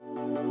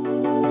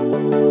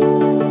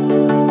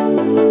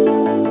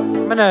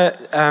going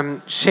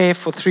to share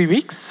for 3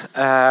 weeks.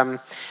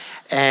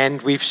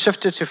 And we've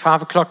shifted to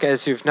 5 o'clock,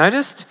 as you've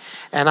noticed.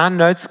 And I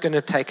know it's going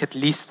to take at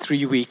least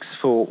 3 weeks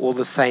for all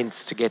the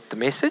saints to get the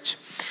message.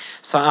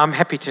 So I'm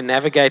happy to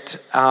navigate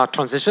our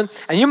transition.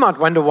 And you might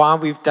wonder why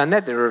we've done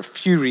that. There are a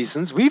few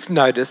reasons. We've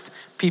noticed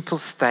people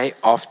stay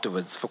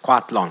afterwards for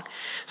quite long.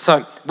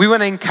 So we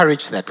want to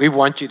encourage that. We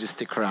want you to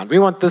stick around. We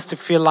want this to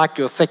feel like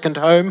your second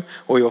home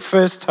or your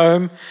first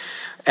home.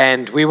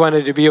 And we want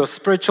it to be your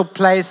spiritual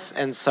place.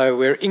 And so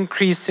we're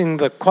increasing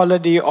the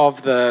quality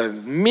of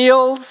the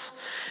meals.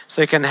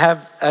 So you can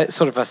have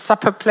sort of a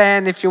supper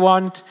plan if you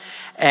want.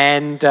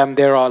 And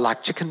there are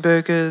like chicken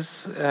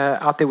burgers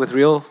out there with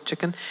real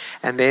chicken.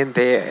 And then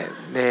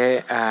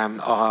there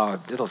are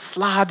little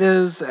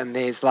sliders. And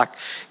there's like,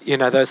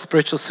 those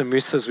spiritual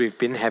samosas we've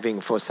been having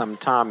for some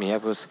time here.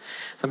 Because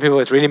some people,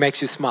 it really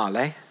makes you smile,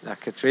 eh?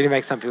 Like it really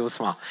makes some people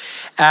smile.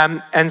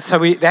 And so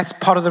that's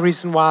part of the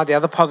reason why. The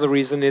other part of the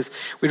reason is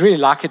we'd really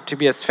like it to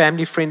be as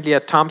family-friendly a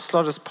time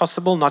slot as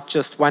possible. Not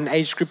just one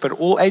age group, but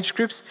all age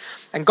groups.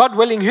 And God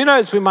willing, who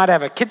knows, we might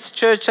have a kids'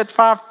 church at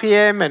 5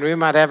 p.m. and we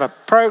might have a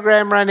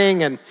program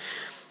running. And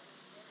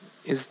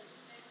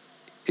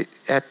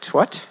at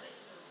what?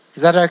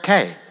 Is that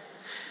okay?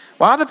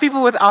 Why are the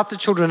people without the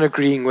children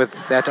agreeing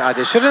with that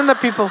idea? Shouldn't the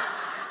people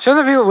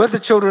with the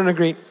children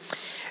agree?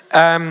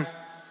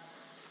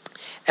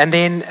 And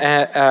then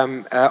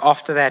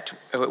after that,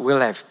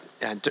 we'll have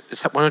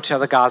one or two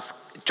other guys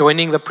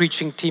joining the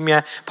preaching team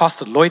here.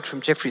 Pastor Lloyd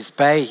from Jeffreys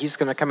Bay, he's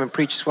going to come and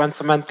preach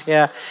once a month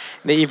here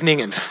in the evening.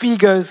 And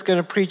Figo's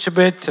going to preach a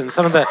bit. And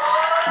some of the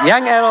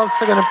young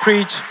adults are going to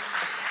preach.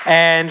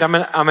 And I'm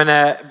going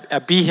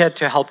to be here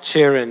to help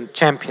cheer and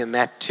champion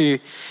that too.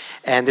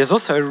 And there's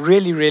also a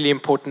really, really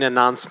important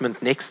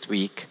announcement next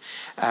week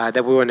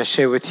that we want to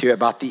share with you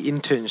about the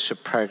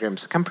internship program.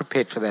 So come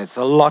prepared for that. There's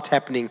a lot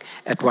happening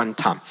at one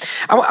time.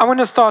 I want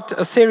to start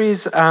a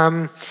series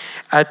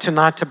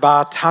tonight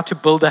about how to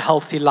build a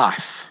healthy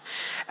life.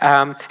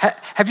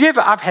 Have you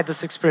ever, I've had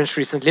this experience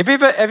recently.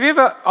 Have you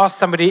ever asked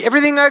somebody,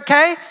 everything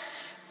okay?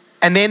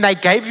 And then they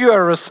gave you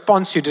a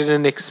response you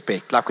didn't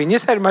expect. Like when you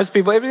say to most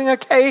people, everything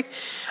okay?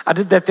 I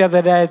did that the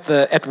other day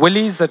at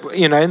Willie's,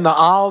 in the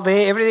aisle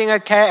there, everything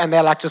okay? And they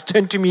just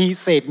turned to me,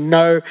 said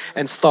no,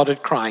 and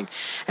started crying.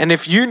 And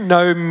if you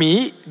know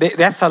me,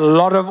 that's a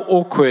lot of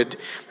awkward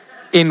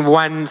in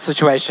one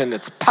situation.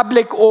 It's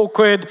public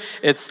awkward,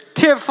 it's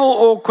tearful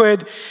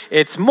awkward,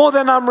 it's more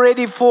than I'm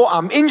ready for.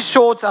 I'm in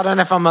shorts. I don't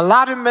know if I'm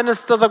allowed to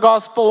minister the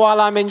gospel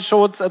while I'm in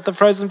shorts at the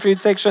frozen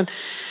food section.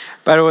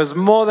 But it was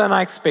more than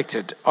I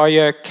expected. Are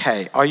you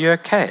okay? Are you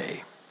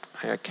okay?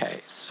 Are you okay?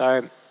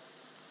 So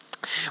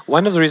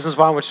one of the reasons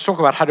why I want to talk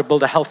about how to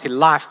build a healthy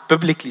life,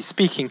 biblically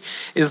speaking,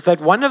 is that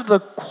one of the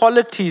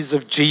qualities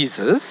of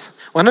Jesus,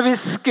 one of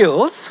his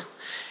skills,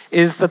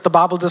 is that the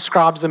Bible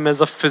describes him as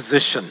a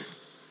physician,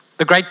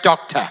 the great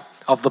doctor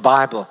of the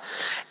Bible.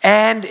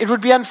 And it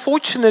would be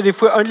unfortunate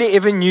if we only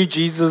ever knew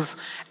Jesus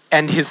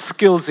and his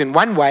skills in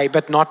one way,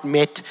 but not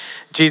met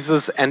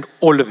Jesus and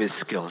all of his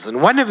skills. And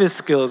one of his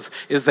skills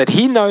is that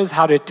he knows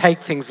how to take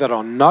things that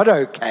are not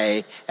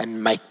okay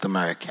and make them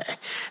okay.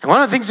 And one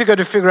of the things you've got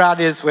to figure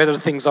out is whether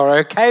things are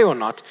okay or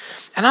not.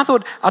 And I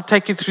thought I'd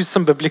take you through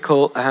some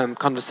biblical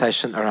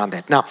conversation around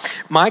that. Now,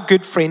 my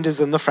good friend is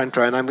in the front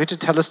row, and I'm going to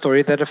tell a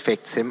story that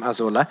affects him,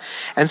 Azola.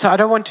 And so I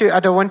don't want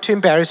to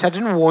embarrass you. I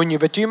didn't warn you,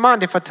 but do you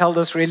mind if I tell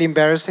this really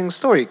embarrassing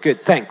story?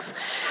 Good, thanks.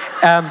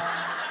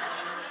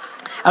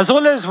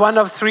 Azola is one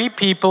of 3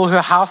 people who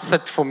house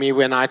sit for me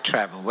when I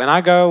travel. When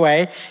I go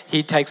away,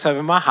 he takes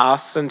over my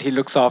house and he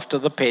looks after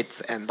the pets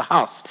and the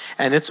house.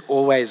 And it's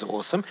always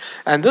awesome.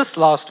 And this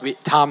last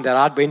time that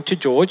I went to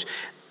George,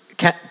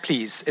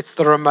 please, it's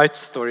the remote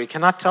story.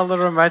 Can I tell the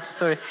remote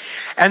story?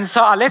 And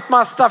so I left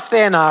my stuff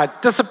there and I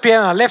disappeared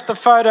and I left the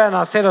photo and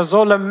I said,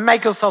 Azola,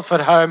 make yourself at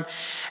home.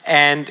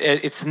 And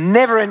it's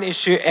never an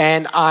issue.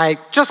 And I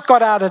just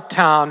got out of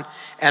town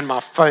and my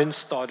phone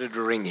started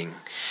ringing.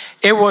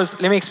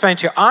 Let me explain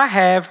to you. I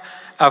have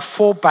a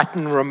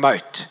 4-button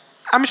remote.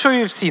 I'm sure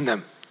you've seen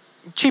them.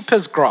 Cheap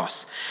as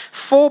grass.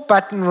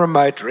 4-button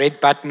remote, red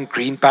button,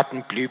 green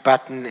button, blue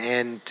button,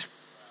 and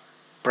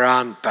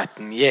brown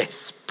button.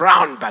 Yes,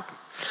 brown button.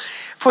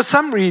 For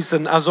some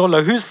reason,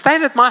 Azola, who's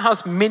stayed at my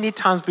house many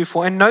times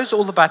before and knows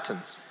all the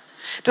buttons,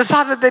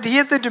 decided that he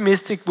and the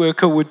domestic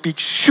worker would be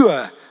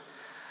sure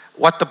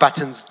what the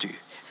buttons do.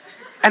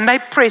 And they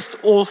pressed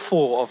all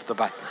 4 of the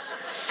buttons.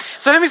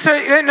 So let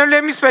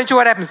me explain to you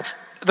what happens.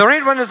 The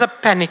red one is a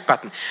panic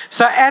button.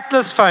 So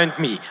Atlas phoned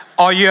me.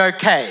 Are you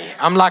okay?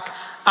 I'm like,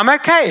 I'm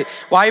okay.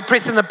 Why are you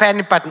pressing the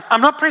panic button?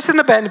 I'm not pressing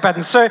the panic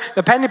button. So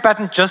the panic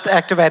button just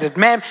activated.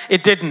 Ma'am,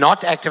 it did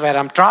not activate.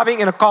 I'm driving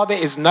in a car. There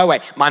is no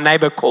way. My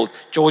neighbor called.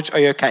 George, are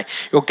you okay?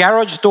 Your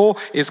garage door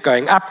is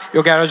going up.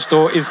 Your garage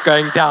door is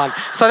going down.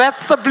 So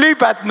that's the blue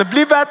button. The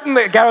blue button,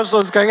 the garage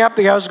door is going up.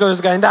 The garage door is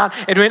going down.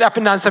 It went up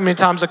and down so many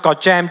times it got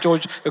jammed.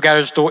 George, your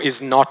garage door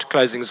is not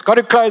closing. It's got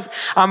to close.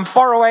 I'm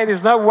far away.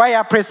 There's no way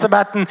I press the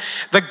button.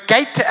 The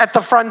gate at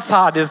the front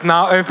side is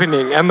now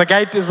opening. And the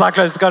gate is like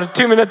closed. It's got a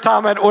 2-minute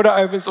timer. It auto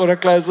opens. opens, auto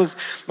closes.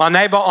 My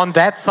neighbor on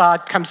that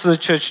side comes to the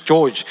church.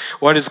 George,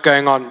 what is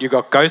going on? You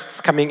got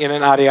ghosts coming in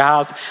and out of your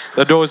house.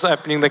 The door's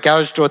opening. The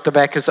garage door at the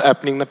back is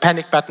opening. The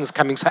panic button's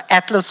coming. So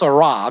Atlas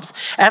arrives.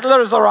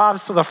 Atlas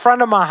arrives to the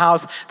front of my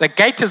house. The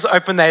gate is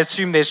open. They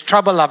assume there's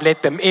trouble. I've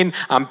let them in.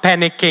 I'm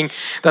panicking.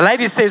 The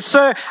lady says,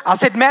 sir, I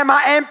said, ma'am,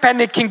 I am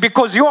panicking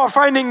because you are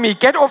phoning me.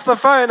 Get off the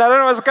phone. I don't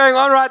know what's going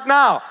on right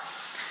now.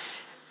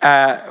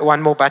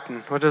 One more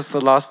button. What does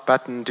the last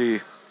button do?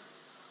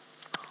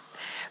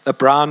 The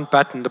brown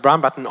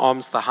button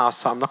arms the house,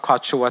 so I'm not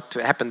quite sure what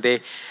happened there.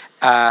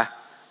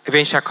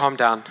 Eventually I calmed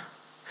down.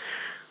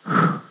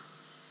 I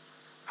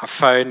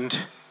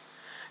phoned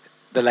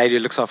the lady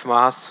who looks after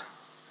my house.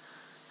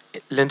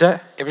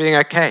 Linda, everything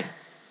okay?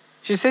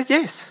 She said,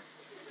 yes.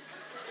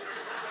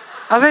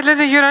 I said,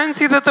 Linda, you don't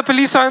see that the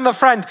police are in the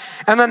front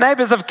and the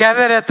neighbors have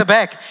gathered at the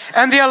back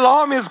and the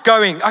alarm is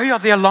going. Oh yeah,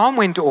 the alarm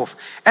went off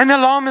and the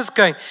alarm is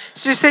going.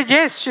 She said,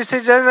 yes. She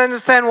said, I don't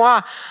understand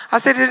why. I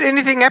said, did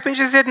anything happen?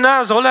 She said,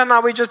 no, Zola and I,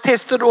 we just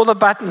tested all the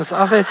buttons.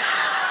 I said,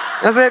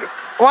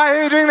 why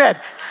are you doing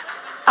that?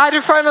 I had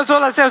to phone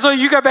Zola. I said, so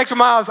you go back to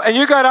my house and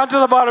you go down to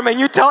the bottom and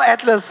you tell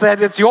Atlas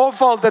that it's your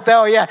fault that they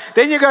are here.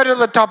 Then you go to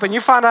the top and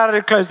you find out how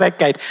to close that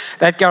gate,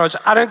 that garage.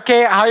 I don't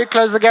care how you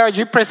close the garage.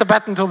 You press a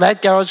button until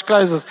that garage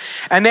closes.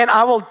 And then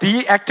I will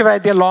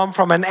deactivate the alarm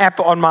from an app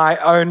on my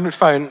own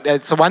phone.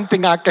 It's the one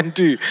thing I can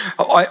do.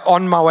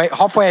 On my way,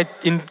 halfway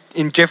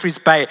in Jeffreys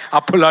Bay, I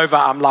pull over.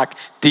 I'm like,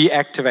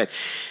 deactivate.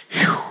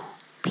 Whew,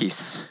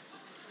 peace.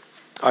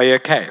 Are you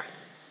okay?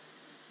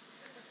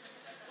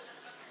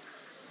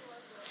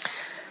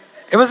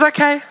 It was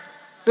okay.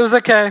 It was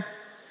okay.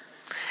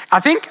 I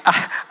think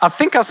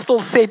I still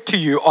said to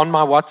you on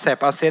my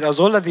WhatsApp, I said,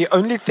 Azola, the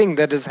only thing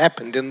that has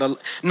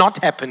not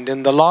happened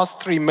in the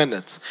last 3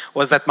 minutes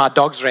was that my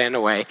dogs ran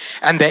away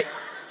and the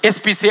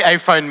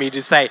SPCA phoned me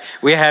to say,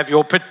 we have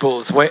your pit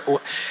bulls.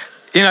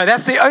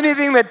 That's the only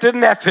thing that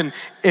didn't happen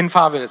in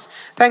 5 minutes.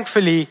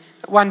 Thankfully,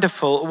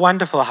 wonderful,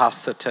 wonderful house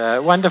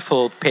sitter,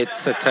 wonderful pet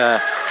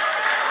sitter.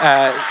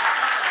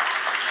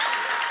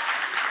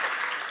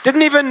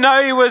 Didn't even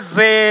know he was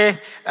there.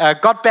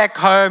 Got back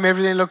home.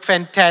 Everything looked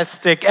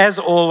fantastic, as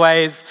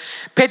always.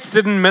 Pets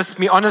didn't miss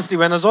me. Honestly,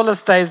 when Azola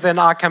stays there and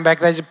I come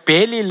back, they just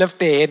barely lift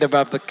their head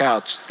above the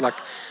couch. It's like,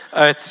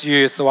 oh, it's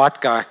you. It's the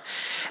white guy.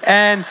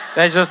 And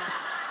they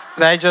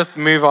just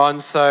move on.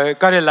 So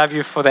got to love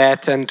you for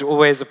that and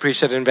always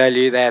appreciate and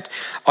value that.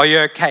 Are you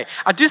okay?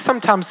 I do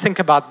sometimes think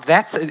about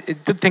that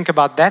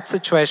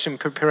situation in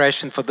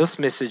preparation for this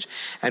message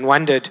and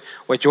wondered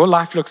what your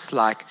life looks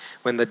like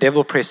when the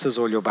devil presses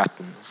all your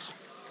buttons.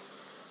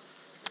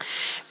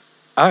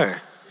 Oh,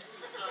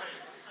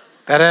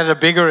 that had a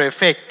bigger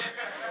effect.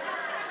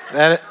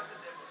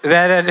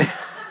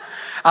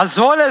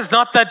 Azola is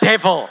not the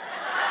devil.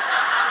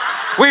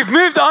 We've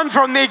moved on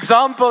from the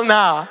example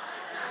now.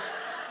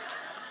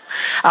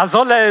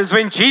 Azola is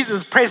when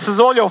Jesus presses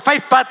all your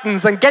faith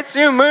buttons and gets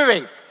you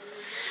moving.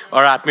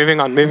 All right, moving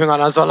on.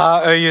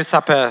 Azola, I owe you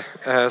supper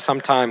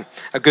sometime.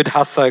 A good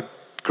Hassa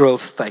grilled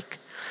steak.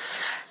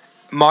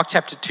 Mark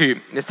chapter 2.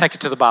 Let's take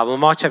it to the Bible.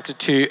 Mark chapter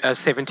 2,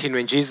 17.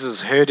 When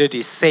Jesus heard it,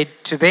 he said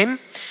to them,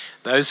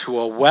 those who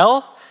are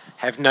well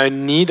have no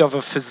need of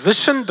a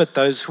physician, but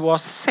those who are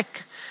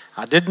sick.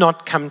 I did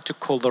not come to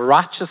call the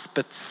righteous,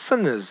 but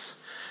sinners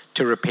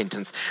to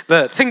repentance.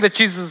 The thing that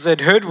Jesus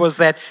had heard was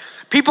that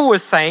people were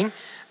saying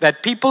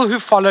that people who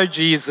follow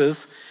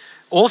Jesus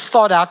all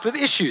start out with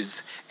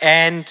issues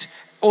and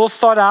all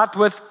start out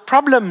with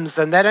problems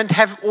and they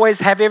don't always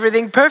have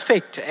everything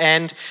perfect.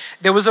 And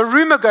there was a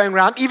rumor going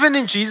around, even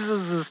in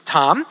Jesus'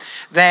 time,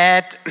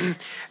 that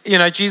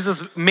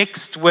Jesus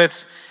mixed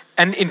with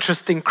an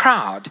interesting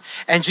crowd.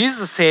 And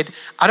Jesus said,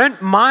 I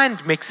don't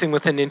mind mixing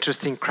with an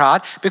interesting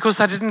crowd because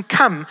I didn't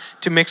come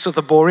to mix with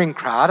a boring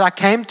crowd. I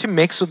came to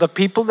mix with the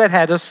people that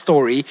had a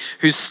story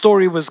whose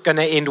story was going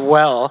to end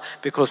well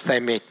because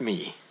they met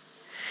me.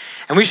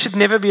 And we should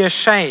never be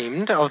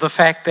ashamed of the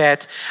fact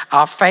that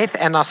our faith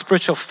and our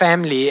spiritual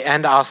family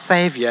and our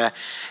Savior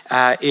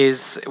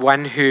is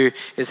one who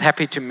is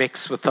happy to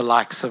mix with the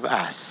likes of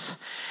us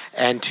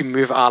and to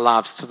move our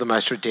lives to the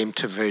most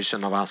redemptive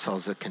version of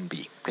ourselves that can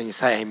be. Can you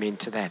say amen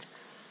to that?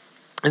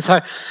 And so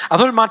I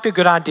thought it might be a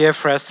good idea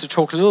for us to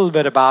talk a little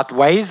bit about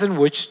ways in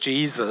which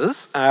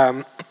Jesus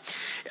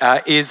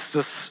is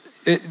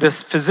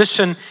this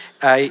physician,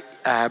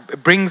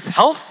 brings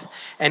health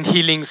and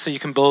healing so you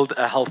can build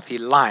a healthy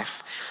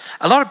life.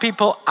 A lot of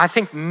people, I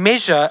think,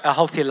 measure a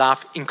healthy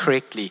life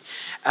incorrectly.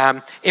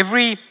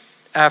 Every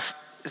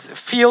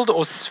field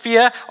or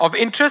sphere of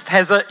interest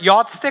has a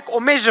yardstick or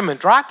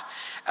measurement, right?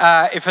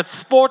 If it's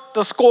sport,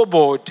 the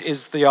scoreboard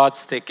is the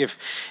yardstick. If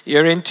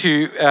you're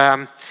into,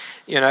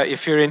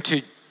 if you're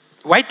into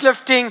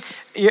weightlifting,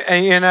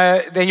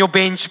 then your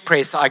bench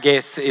press, I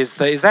guess, is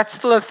that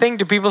still a thing?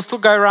 Do people still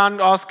go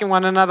around asking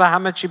one another how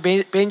much you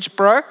bench,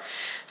 bro?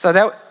 So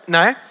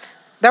no.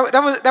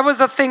 That was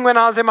a thing when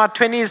I was in my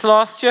 20s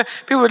last year.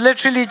 People would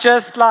literally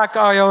just like,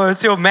 oh,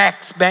 it's your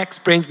max, bench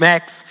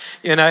max,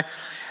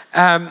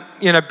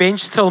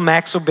 bench till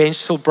max or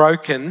bench till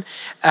broken.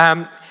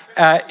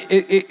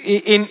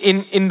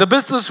 in the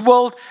business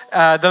world,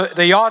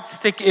 the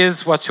yardstick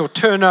is what's your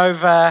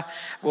turnover.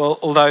 Well,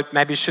 although it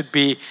maybe should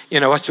be,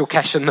 what's your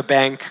cash in the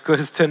bank,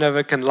 because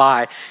turnover can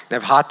lie. You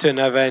have high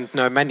turnover and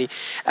no money.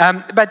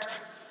 But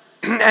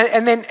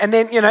and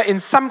then in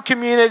some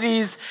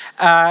communities,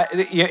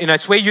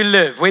 it's where you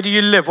live. Where do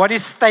you live? What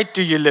estate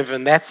do you live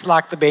in? That's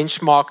like the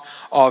benchmark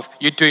of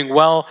you're doing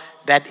well.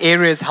 That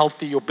area is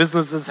healthy. Your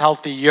business is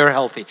healthy. You're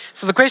healthy.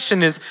 So the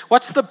question is,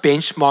 what's the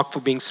benchmark for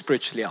being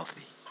spiritually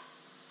healthy?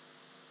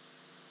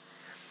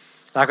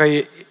 Like,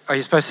 are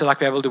you supposed to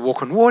be able to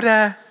walk on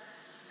water?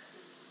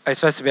 Are you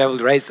supposed to be able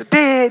to raise the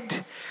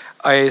dead?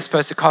 Are you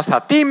supposed to cast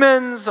out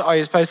demons? Are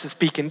you supposed to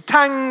speak in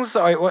tongues?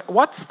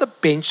 What's the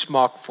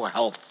benchmark for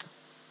health?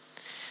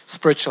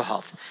 Spiritual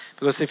health.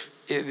 Because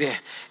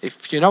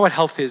if you know what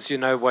health is, you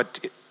know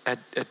what a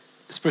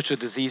spiritual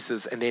disease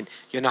is, and then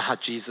you know how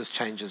Jesus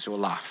changes your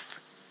life,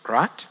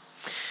 right?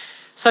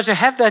 So to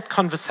have that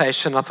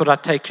conversation, I thought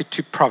I'd take you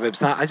to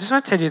Proverbs. Now, I just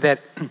want to tell you that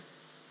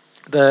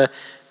the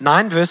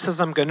 9 verses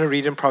I'm going to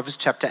read in Proverbs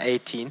chapter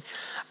 18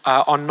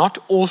 are not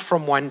all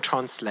from one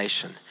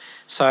translation.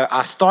 So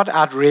I start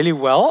out really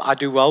well. I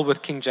do well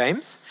with King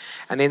James.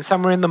 And then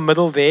somewhere in the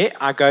middle there,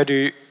 I go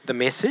to the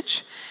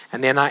Message.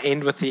 And then I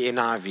end with the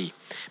NIV.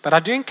 But I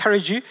do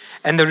encourage you,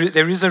 and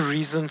there is a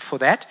reason for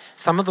that.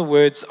 Some of the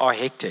words are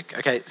hectic.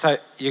 Okay, so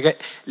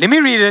let me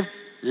read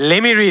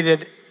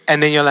it,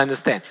 and then you'll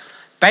understand.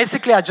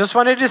 Basically, I just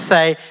wanted to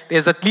say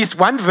there's at least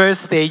one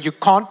verse there you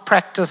can't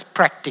practice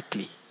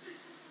practically.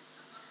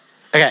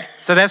 Okay,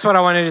 so that's what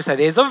I wanted to say.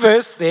 There's a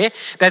verse there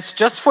that's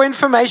just for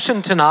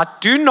information tonight.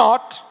 Do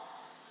not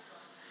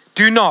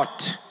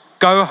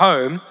go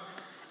home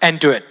and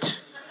do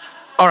it.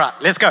 All right,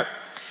 let's go.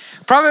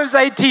 Proverbs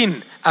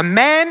 18, a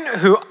man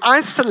who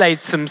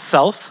isolates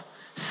himself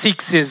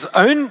seeks his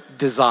own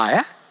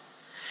desire.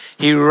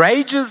 He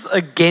rages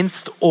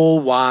against all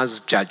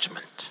wise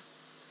judgment.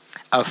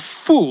 A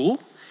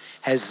fool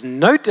has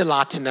no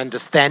delight in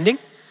understanding,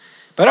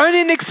 but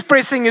only in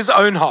expressing his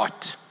own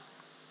heart.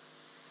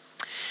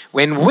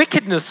 When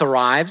wickedness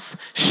arrives,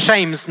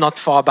 shame's not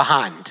far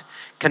behind.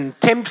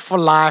 Contempt for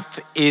life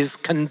is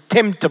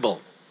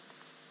contemptible.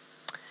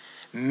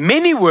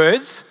 Many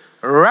words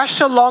rush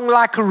along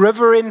like a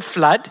river in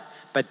flood,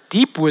 but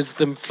deep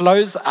wisdom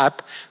flows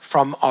up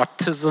from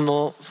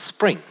artisanal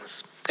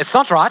springs. It's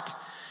not right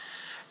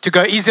to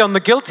go easy on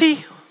the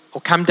guilty or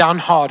come down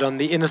hard on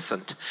the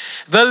innocent.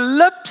 The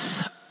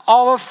lips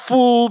of a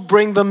fool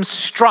bring them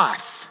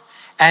strife,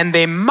 and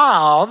their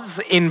mouths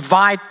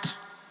invite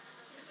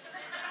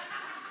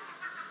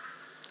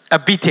a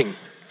beating.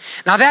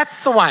 Now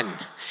that's the one.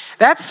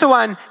 That's the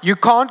one you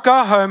can't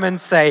go home and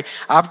say,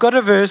 I've got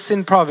a verse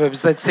in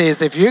Proverbs that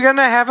says, if you're going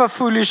to have a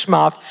foolish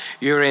mouth,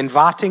 you're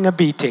inviting a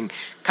beating.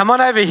 Come on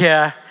over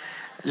here.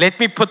 Let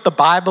me put the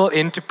Bible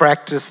into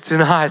practice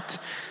tonight.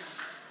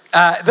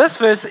 This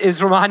verse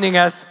is reminding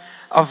us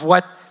of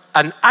what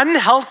an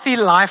unhealthy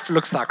life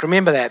looks like.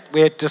 Remember that.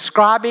 We're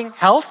describing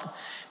health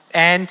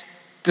and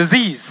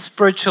disease,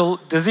 spiritual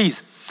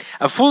disease.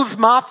 A fool's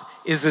mouth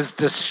is his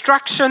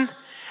destruction,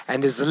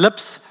 and his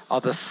lips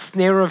are the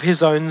snare of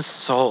his own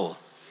soul.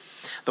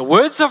 The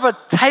words of a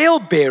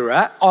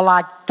talebearer are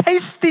like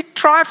tasty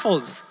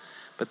trifles,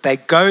 but they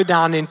go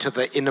down into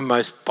the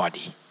innermost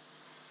body.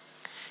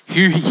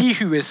 He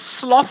who is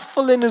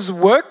slothful in his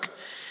work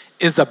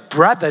is a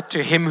brother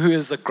to him who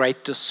is a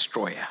great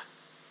destroyer.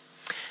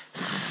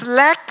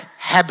 Slack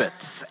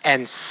habits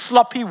and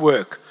sloppy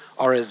work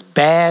are as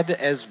bad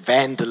as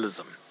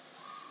vandalism.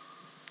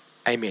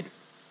 Amen.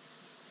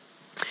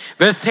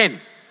 Verse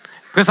 10.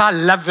 Because I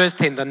love verse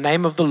 10. The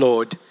name of the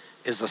Lord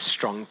is a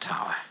strong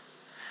tower.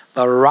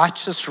 The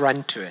righteous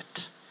run to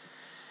it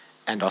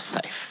and are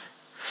safe.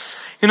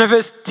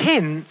 Verse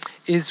 10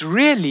 is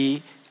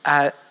really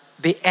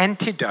the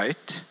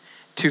antidote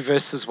to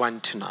verses 1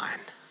 to 9.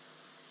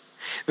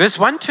 Verse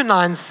 1 to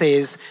 9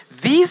 says,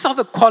 these are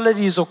the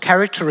qualities or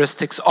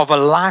characteristics of a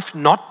life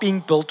not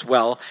being built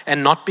well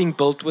and not being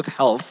built with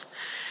health.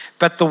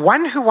 But the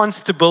one who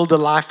wants to build a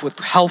life with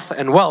health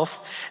and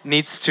wealth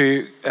needs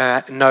to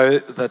know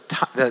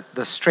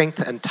the strength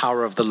and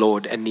tower of the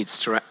Lord and needs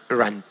to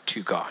run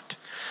to God.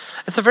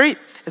 It's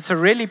a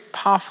really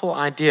powerful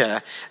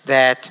idea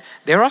that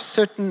there are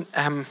certain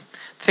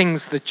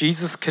things that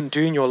Jesus can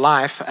do in your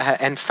life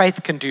and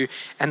faith can do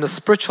and the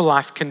spiritual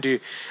life can do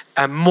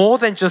more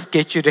than just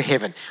get you to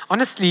heaven.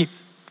 Honestly,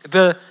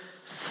 the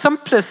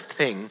simplest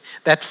thing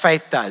that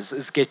faith does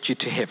is get you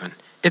to heaven.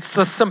 It's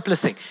the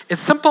simplest thing. It's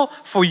simple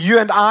for you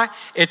and I.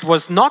 It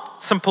was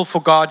not simple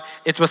for God.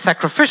 It was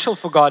sacrificial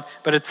for God,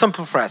 but it's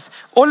simple for us.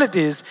 All it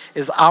is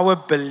our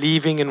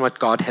believing in what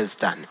God has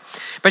done.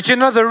 But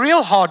the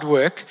real hard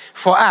work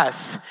for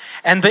us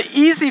and the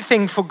easy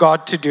thing for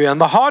God to do and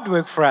the hard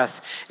work for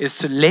us is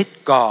to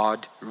let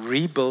God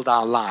rebuild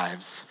our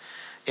lives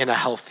in a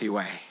healthy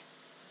way.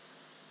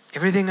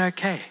 Everything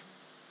okay?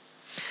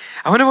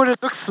 I wonder what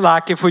it looks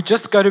like if we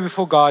just go to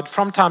before God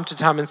from time to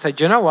time and say,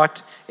 do you know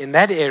what? In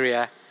that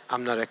area,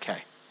 I'm not okay.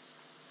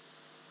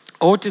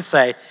 Or to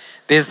say,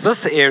 there's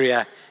this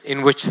area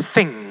in which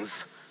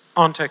things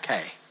aren't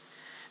okay.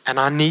 And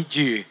I need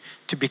you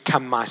to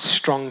become my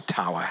strong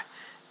tower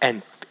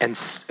and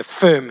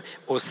firm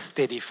or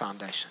steady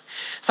foundation.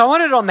 So I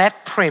wanted on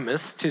that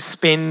premise to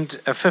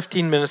spend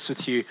 15 minutes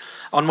with you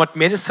on what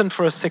medicine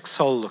for a sick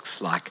soul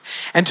looks like.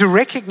 And to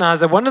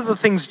recognize that one of the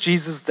things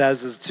Jesus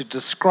does is to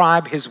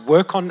describe his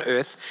work on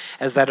earth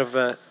as that of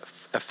a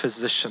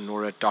physician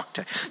or a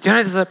doctor. Do you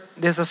know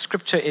there's a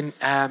scripture in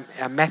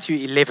Matthew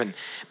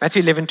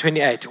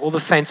 11:28. All the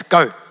saints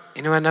go.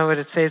 Anyone know what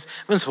it says?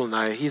 Vince will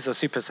know. He's a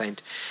super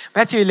saint.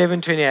 Matthew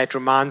 11:28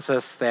 reminds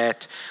us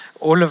that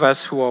all of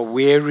us who are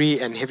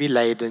weary and heavy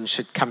laden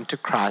should come to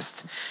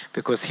Christ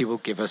because he will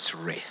give us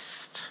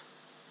rest.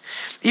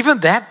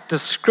 Even that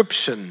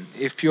description,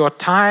 if you are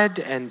tired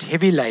and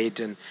heavy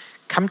laden,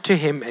 come to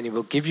him and he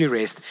will give you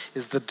rest,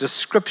 is the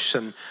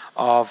description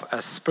of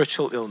a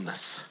spiritual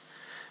illness,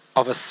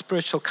 of a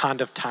spiritual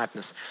kind of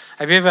tiredness.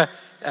 Have you ever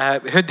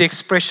heard the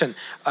expression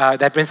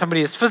that when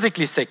somebody is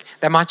physically sick,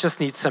 they might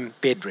just need some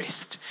bed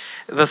rest?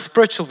 The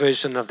spiritual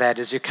version of that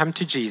is you come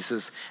to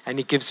Jesus and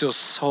he gives your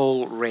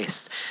soul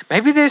rest.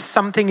 Maybe there's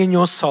something in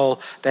your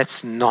soul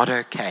that's not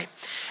okay.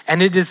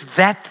 And it is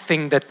that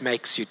thing that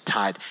makes you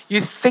tired.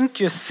 You think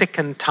you're sick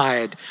and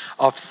tired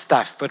of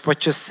stuff, but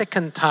what you're sick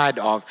and tired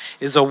of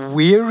is a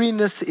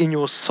weariness in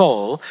your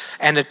soul,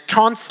 and it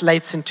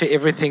translates into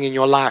everything in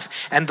your life.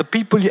 And the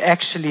people you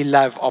actually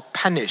love are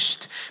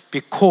punished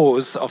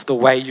because of the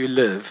way you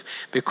live,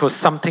 because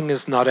something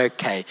is not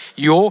okay.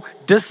 Your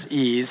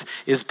dis-ease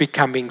is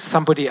becoming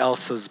somebody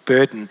else's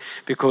burden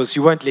because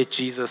you won't let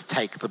Jesus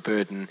take the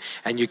burden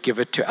and you give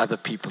it to other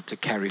people to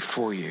carry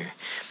for you.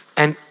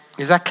 And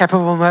is that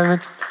clappable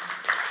moment?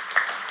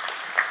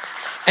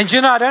 And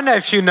I don't know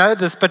if you know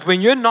this, but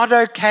when you're not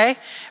okay,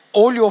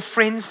 all your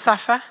friends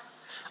suffer.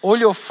 All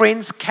your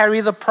friends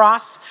carry the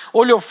price.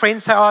 All your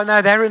friends say, oh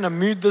no, they're in a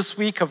mood this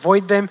week,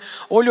 avoid them.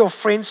 All your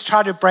friends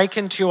try to break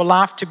into your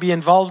life to be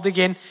involved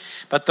again.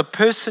 But the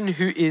person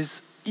who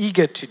is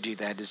eager to do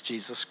that is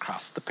Jesus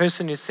Christ. The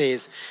person who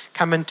says,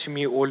 come unto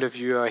me, all of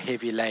you who are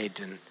heavy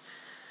laden.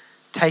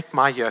 Take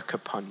my yoke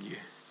upon you.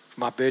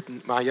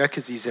 My yoke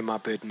is easy, my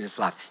burden is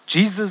light.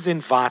 Jesus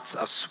invites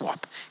a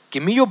swap.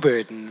 Give me your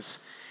burdens,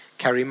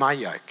 carry my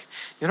yoke.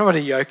 You know what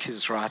a yoke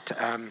is, right?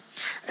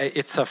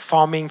 It's a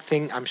farming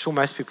thing. I'm sure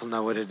most people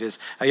know what it is.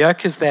 A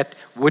yoke is that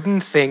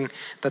wooden thing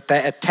that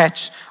they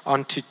attach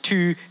onto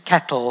two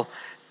cattle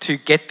to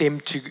get them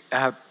to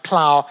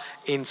plow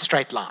in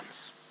straight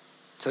lines.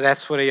 So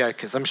that's what a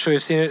yoke is. I'm sure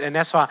you've seen it. And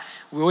that's why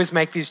we always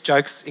make these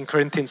jokes in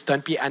Corinthians.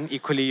 Don't be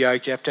unequally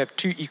yoked. You have to have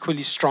two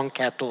equally strong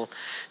cattle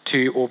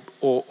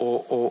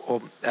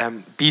or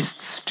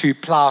beasts to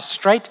plow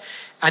straight.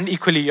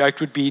 Unequally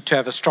yoked would be to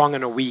have a strong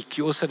and a weak.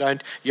 You also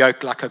don't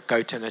yoke like a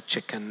goat and a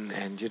chicken,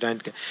 and you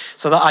don't.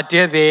 So the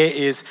idea there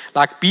is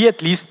like be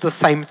at least the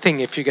same thing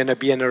if you're going to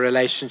be in a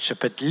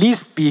relationship. At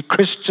least be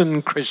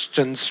Christian,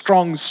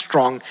 strong,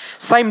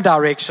 same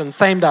direction,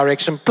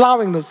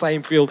 plowing the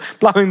same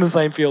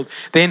field.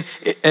 Then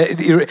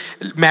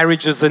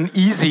marriage is an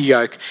easy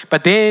yoke.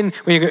 But then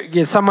when you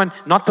get someone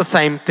not the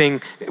same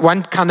thing,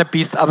 one kind of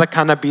beast, other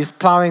kind of beast,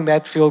 plowing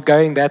that field,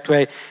 going that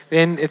way,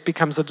 then it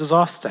becomes a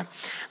disaster.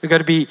 We've got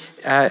to be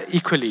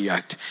equally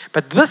yoked.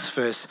 But this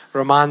verse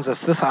reminds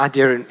us, this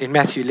idea in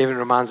Matthew 11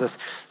 reminds us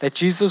that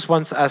Jesus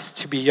wants us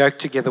to be yoked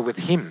together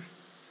with him.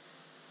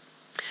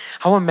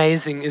 How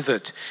amazing is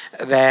it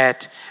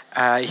that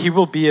he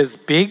will be as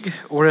big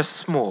or as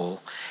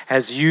small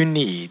as you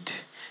need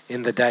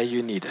in the day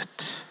you need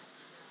it.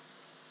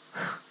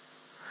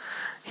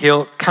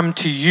 He'll come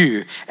to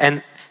you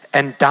and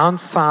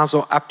downsize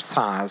or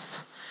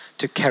upsize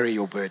to carry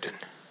your burden.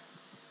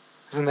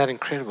 Isn't that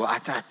incredible?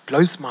 It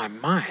blows my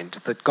mind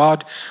that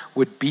God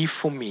would be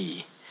for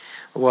me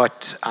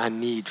what I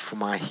need for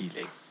my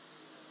healing.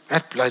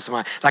 That blows my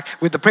mind. Like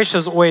with the pressure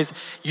is always,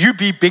 you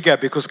be bigger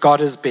because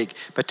God is big.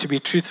 But to be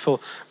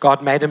truthful,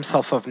 God made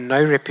himself of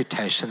no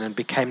reputation and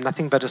became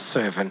nothing but a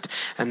servant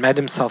and made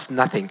himself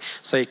nothing.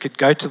 So he could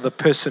go to the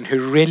person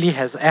who really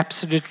has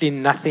absolutely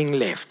nothing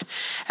left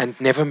and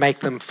never make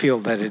them feel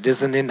that it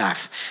isn't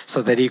enough,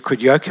 so that he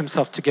could yoke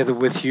himself together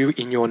with you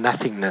in your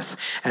nothingness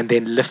and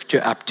then lift you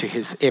up to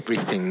his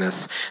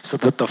everythingness, so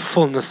that the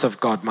fullness of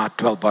God might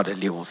dwell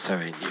bodily also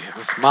in you.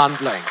 It's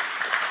mind-blowing.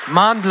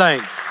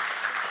 Mind-blowing.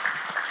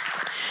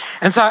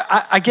 And so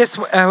I guess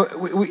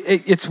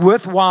it's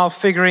worthwhile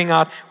figuring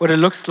out what it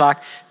looks like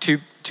to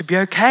be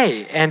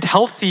okay and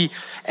healthy,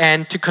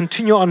 and to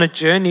continue on a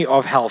journey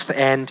of health,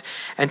 and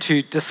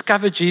to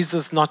discover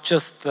Jesus not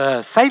just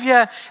the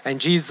Savior,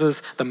 and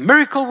Jesus the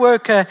miracle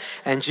worker,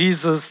 and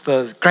Jesus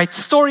the great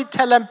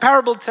storyteller and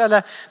parable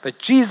teller, but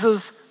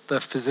Jesus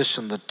the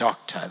physician, the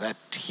doctor that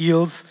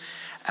heals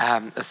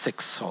a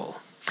sick soul.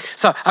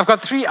 So I've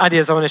got 3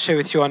 ideas I want to share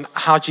with you on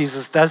how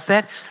Jesus does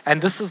that.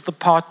 And this is the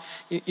part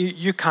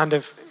you kind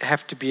of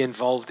have to be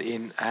involved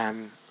in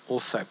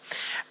also.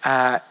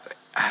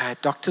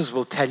 Doctors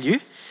will tell you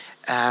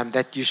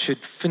that you should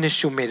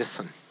finish your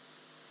medicine.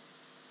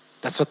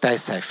 That's what they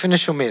say,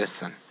 finish your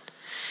medicine.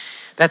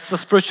 That's the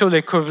spiritual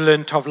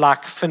equivalent of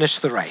like finish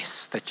the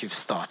race that you've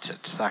started.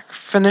 It's like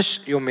finish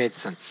your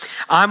medicine.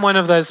 I'm one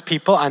of those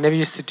people. I never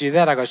used to do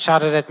that. I got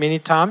shouted at many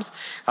times.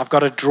 I've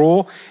got a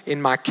drawer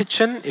in my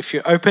kitchen. If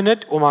you open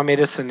it, all my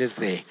medicine is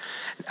there.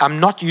 I'm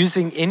not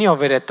using any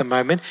of it at the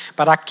moment,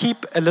 but I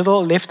keep a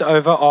little left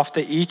over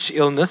after each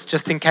illness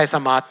just in case I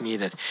might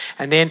need it.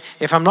 And then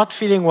if I'm not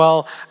feeling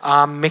well,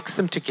 I mix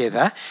them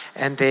together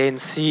and then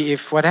see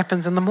if what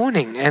happens in the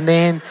morning. And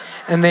then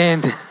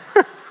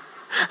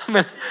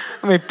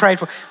I prayed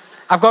for.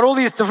 I've got all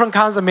these different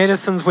kinds of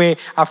medicines where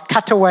I've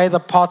cut away the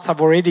parts I've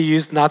already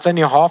used. Now it's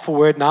only half a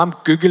word. Now I'm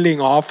Googling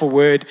half a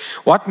word.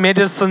 What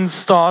medicine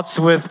starts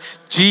with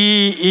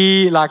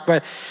G-E?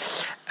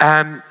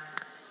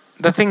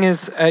 The thing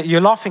is, you're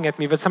laughing at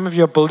me, but some of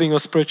you are building your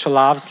spiritual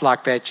lives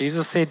like that.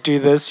 Jesus said, do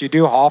this. You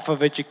do half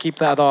of it. You keep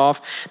the other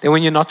half. Then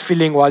when you're not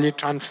feeling well, you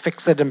try and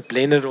fix it and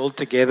blend it all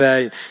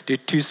together. You do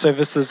 2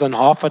 services and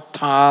half a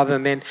tithe.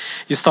 And then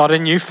you start a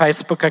new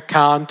Facebook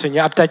account and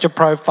you update your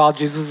profile,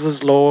 Jesus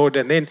is Lord.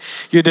 And then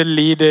you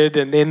delete it.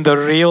 And then the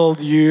real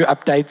you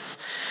updates.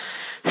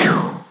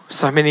 Whew,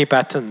 so many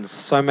buttons,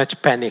 so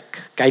much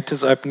panic. Gate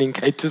is opening,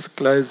 gate is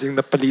closing.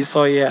 The police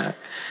are here.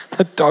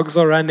 The dogs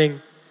are running.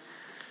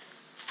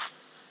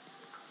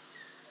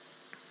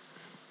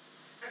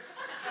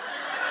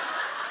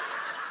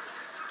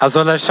 As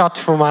well, a shot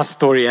for my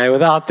story.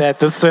 Without that,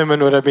 this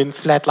sermon would have been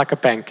flat like a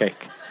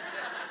pancake.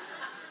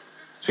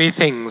 3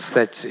 things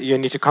that you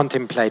need to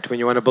contemplate when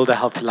you want to build a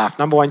healthy life.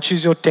 Number 1,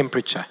 choose your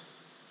temperature.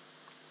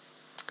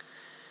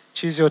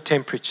 Choose your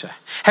temperature.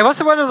 Hey,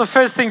 what's one of the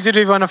first things you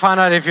do if you want to find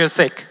out if you're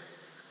sick?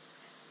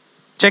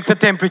 Check the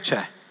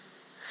temperature.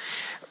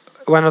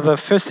 One of the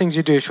first things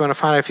you do if you want to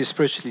find out if you're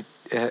spiritually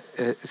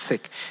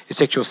sick is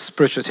check your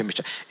spiritual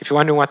temperature. If you're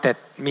wondering what that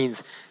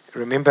means,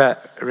 remember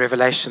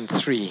Revelation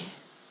 3.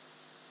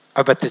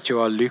 Oh, but that you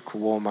are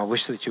lukewarm. I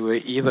wish that you were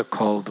either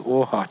cold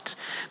or hot.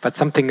 But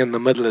something in the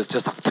middle is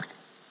just like...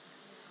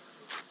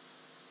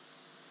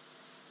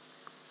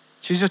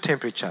 Choose your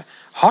temperature.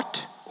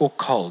 Hot or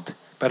cold,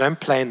 but don't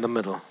play in the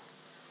middle.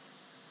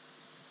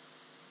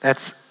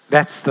 That's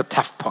the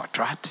tough part,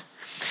 right?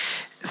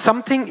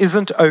 Something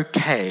isn't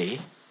okay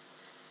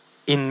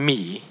in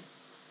me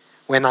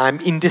when I'm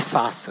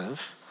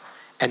indecisive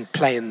and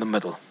play in the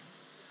middle.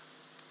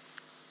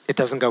 It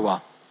doesn't go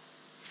well.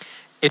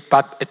 It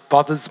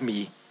bothers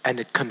me and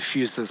it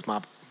confuses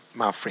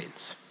my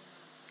friends.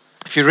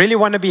 If you really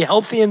want to be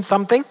healthy in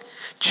something,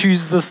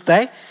 choose this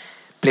day,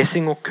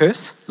 blessing or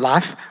curse,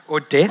 life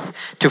or death,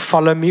 to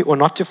follow me or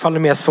not to follow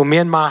me. As for me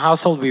and my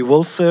household, we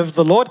will serve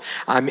the Lord.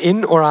 I'm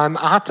in or I'm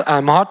out,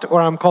 I'm hot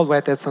or I'm cold.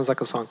 Wait, that sounds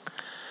like a song.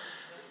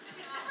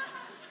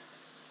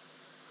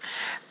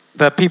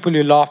 The people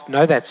who laughed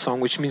know that song,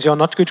 which means you're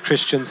not good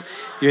Christians.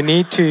 You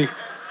need to...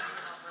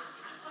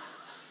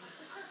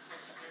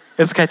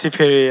 It's Katy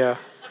Perry.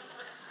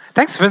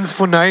 Thanks, Vince,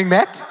 for knowing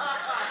that.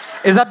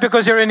 Is that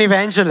because you're an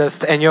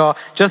evangelist and you're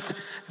just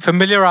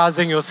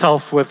familiarizing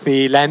yourself with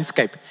the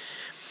landscape?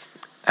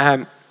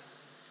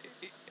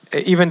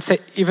 Even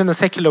the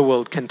secular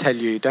world can tell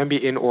you, don't be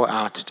in or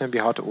out, don't be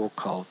hot or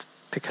cold.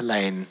 Pick a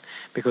lane,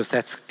 because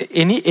that's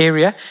any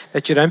area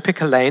that you don't pick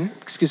a lane.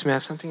 Excuse me, I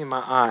have something in my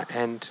eye,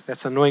 and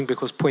that's annoying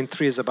because point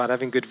 3 is about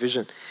having good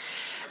vision.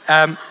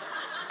 I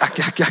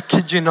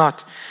kid you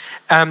not.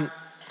 I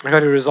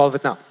got to resolve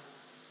it now.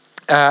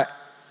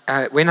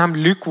 When I'm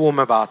lukewarm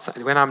about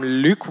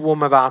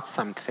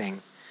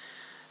something,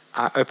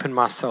 I open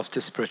myself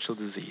to spiritual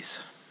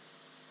disease.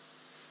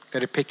 Got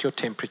to pick your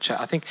temperature.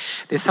 I think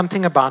there's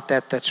something about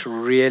that that's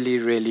really,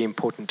 really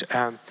important,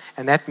 and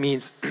that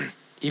means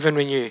even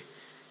when you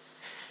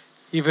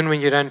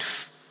don't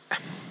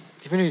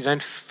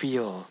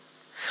feel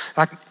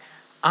like,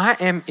 I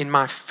am in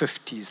my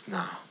 50s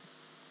now.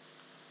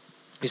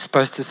 You're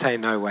supposed to say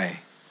no way,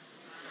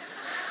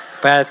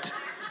 but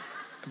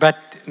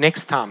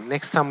next time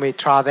we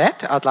try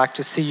that, I'd like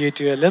to see you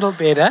do a little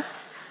better,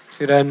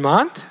 if you don't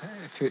mind.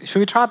 Should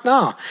we try it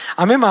now?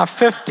 I'm in my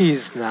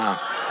 50s now.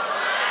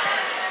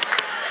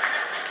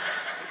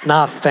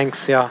 Nice,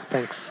 thanks. Yeah,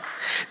 thanks.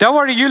 Don't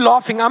worry, you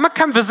laughing. I'm going to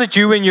come visit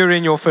you when you're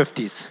in your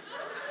 50s.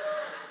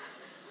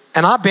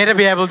 And I better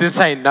be able to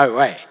say no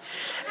way.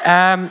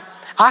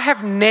 I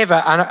have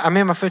never, I'm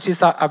in my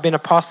 50s, I've been a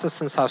pastor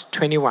since I was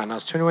 21. I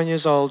was 21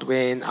 years old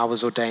when I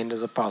was ordained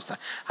as a pastor.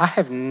 I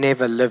have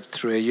never lived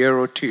through a year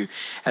or two,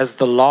 as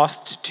the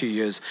last 2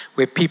 years,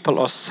 where people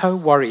are so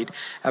worried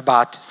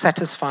about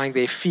satisfying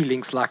their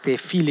feelings, like their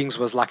feelings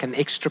was like an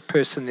extra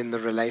person in the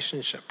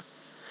relationship.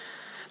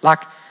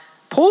 Like,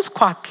 Paul's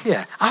quite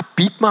clear. I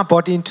beat my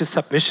body into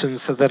submission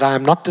so that I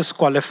am not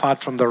disqualified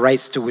from the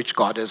race to which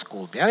God has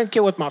called me. I don't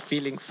care what my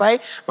feelings say.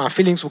 My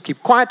feelings will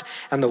keep quiet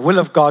and the will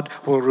of God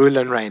will rule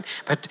and reign.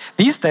 But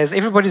these days,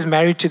 everybody's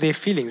married to their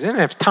feelings. They don't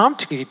have time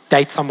to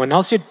date someone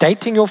else. You're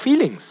dating your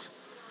feelings.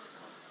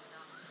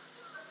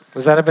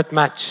 Was that a bit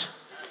much?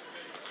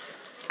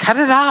 Cut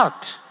it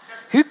out.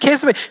 Who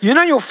cares about it? You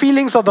know your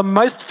feelings are the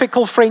most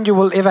fickle friend you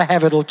will ever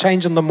have. It'll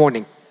change in the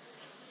morning.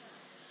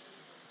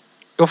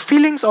 Your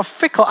feelings are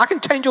fickle. I can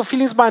change your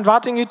feelings by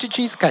inviting you to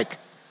cheesecake.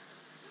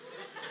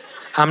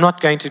 I'm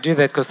not going to do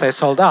that because they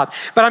sold out.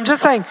 But I'm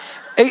just saying,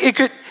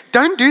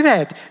 don't do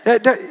that.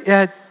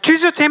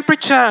 Choose your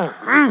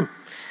temperature.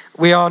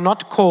 We are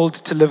not called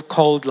to live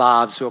cold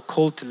lives. We are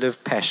called to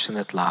live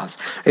passionate lives.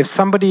 If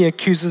somebody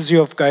accuses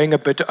you of going a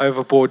bit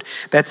overboard,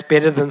 that's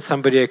better than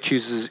somebody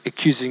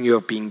accusing you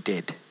of being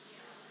dead.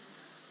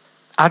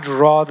 I'd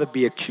rather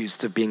be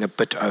accused of being a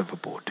bit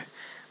overboard.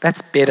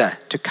 That's better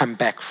to come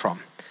back from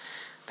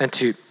than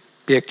to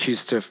be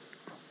accused of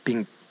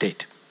being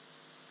dead.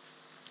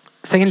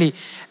 Secondly,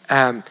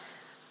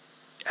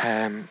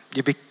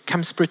 you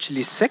become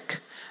spiritually sick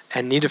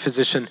and need a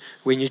physician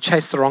when you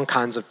chase the wrong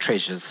kinds of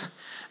treasures.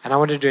 And I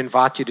wanted to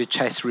invite you to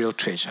chase real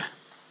treasure.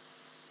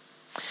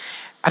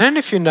 I don't know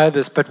if you know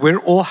this, but we're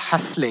all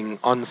hustling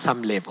on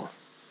some level.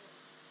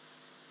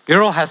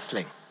 We're all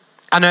hustling.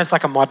 I know it's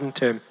like a modern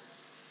term.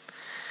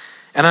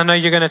 And I know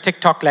you're going to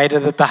TikTok later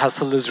that the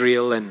hustle is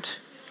real. And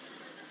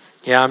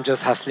yeah, I'm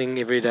just hustling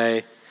every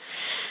day.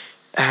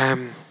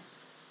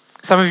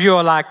 Some of you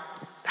are like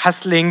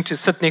hustling to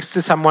sit next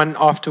to someone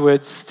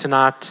afterwards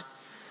tonight.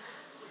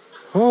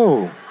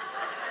 Oh,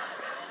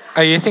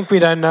 you think we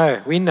don't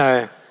know? We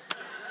know.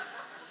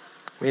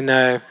 We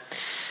know.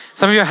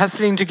 Some of you are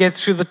hustling to get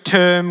through the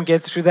term,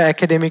 get through the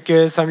academic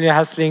year. Some of you are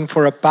hustling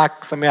for a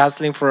buck. Some of you are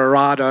hustling for a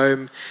ride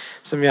home.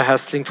 Some of you are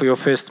hustling for your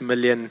first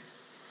million.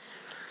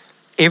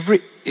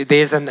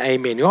 There's an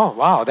amen. Oh,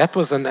 wow, that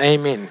was an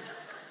amen.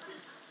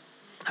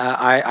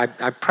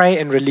 I pray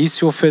and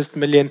release your first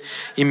million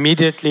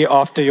immediately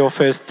after your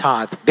first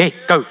tithe. There,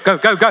 go.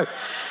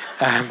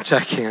 I'm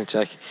joking.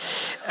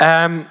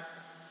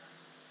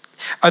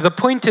 The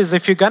point is,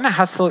 if you're going to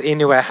hustle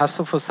anyway,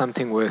 hustle for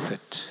something worth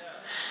it.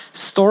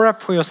 Store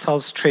up for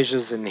yourselves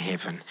treasures in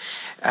heaven.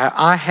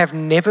 I have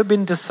never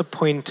been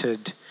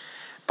disappointed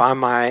by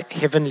my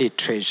heavenly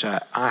treasure.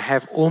 I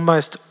have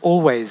almost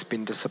always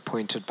been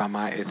disappointed by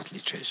my earthly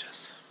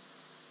treasures.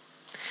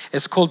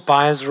 It's called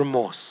buyer's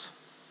remorse.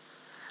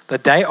 The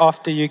day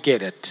after you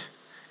get it,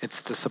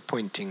 it's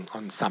disappointing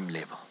on some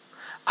level.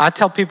 I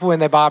tell people when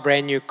they buy a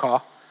brand new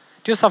car,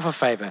 do yourself a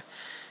favor.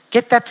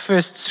 Get that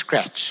first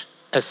scratch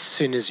as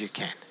soon as you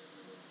can.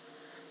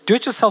 Do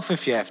it yourself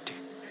if you have to.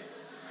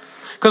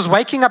 Because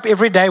waking up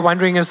every day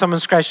wondering if someone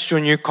scratched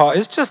your new car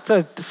is just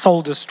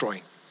soul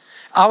destroying.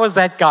 I was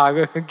that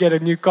guy who get a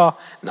new car.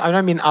 I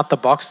don't mean out the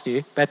box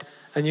new, but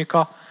a new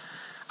car.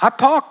 I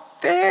park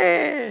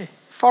there,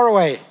 far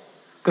away.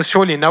 Because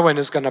surely no one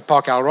is going to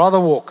park. I'll rather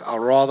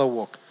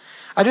walk.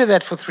 I do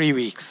that for 3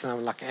 weeks. And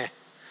I'm like, I'm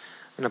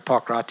going to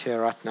park right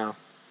here, right now.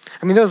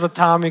 I mean, there was a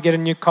time you get a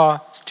new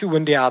car. It's too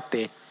windy out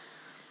there.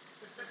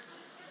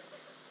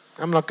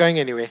 I'm not going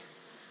anywhere.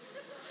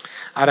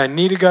 I don't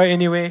need to go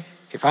anywhere.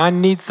 If I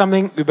need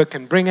something, Uber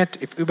can bring it.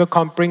 If Uber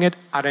can't bring it,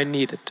 I don't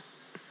need it.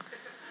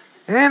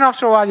 And then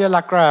after a while, you're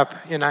like, grow up,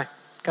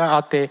 go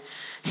out there.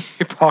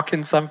 You park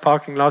in some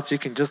parking lots, you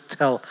can just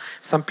tell.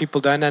 Some people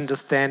don't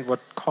understand what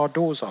car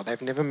doors are.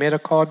 They've never met a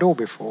car door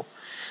before.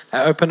 They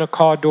open a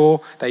car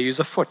door, they use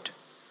a foot.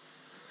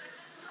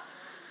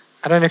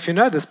 I don't know if you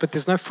know this, but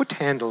there's no foot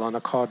handle on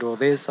a car door.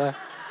 There's a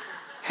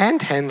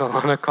hand handle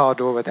on a car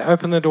door, but they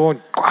open the door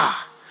and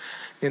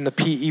then the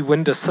PE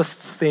wind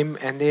assists them,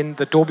 and then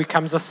the door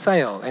becomes a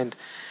sail, and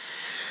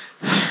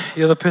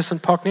you're the person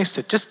parked next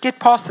to it. Just get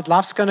past it.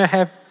 Life's going to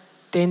have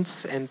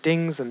dents and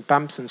dings and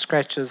bumps and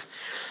scratches.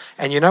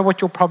 And you know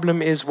what your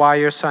problem is, why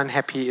you're so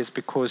unhappy, is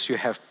because you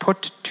have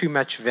put too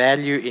much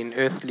value in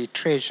earthly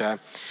treasure,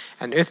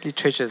 and earthly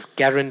treasure is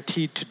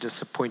guaranteed to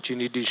disappoint. You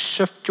need to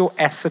shift your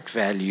asset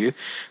value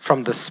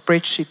from the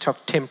spreadsheet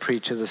of temporary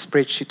to the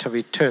spreadsheet of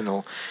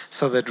eternal,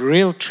 so that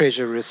real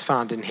treasure is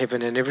found in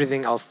heaven and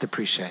everything else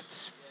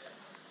depreciates.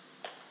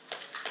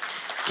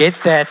 Get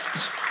that.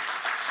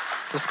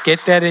 Just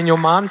get that in your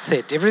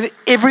mindset.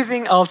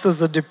 Everything else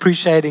is a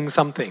depreciating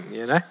something,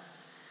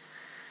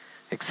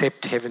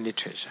 except heavenly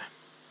treasure.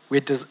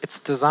 It's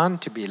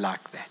designed to be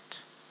like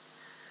that.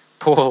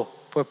 Poor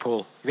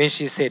Paul,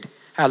 eventually said,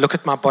 look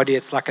at my body,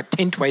 it's like a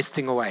tent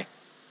wasting away.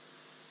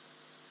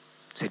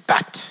 He said,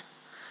 but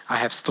I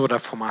have stored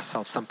up for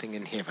myself something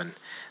in heaven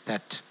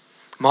that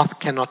moth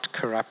cannot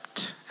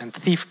corrupt and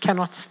thief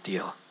cannot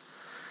steal,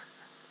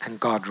 and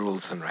God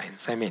rules and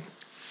reigns. Amen.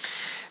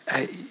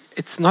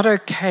 It's not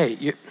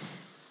okay.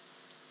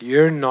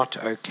 You're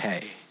not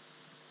okay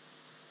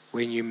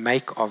when you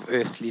make of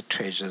earthly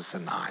treasures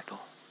an idol.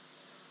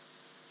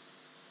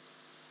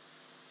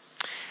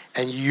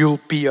 And you'll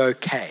be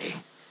okay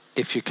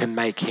if you can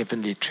make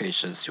heavenly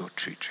treasures your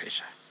true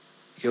treasure.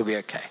 You'll be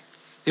okay.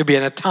 You'll be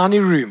in a tiny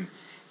room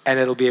and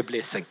it'll be a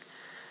blessing.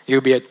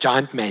 You'll be a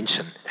giant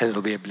mansion and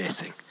it'll be a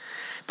blessing.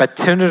 But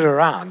turn it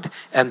around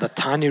and the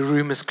tiny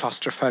room is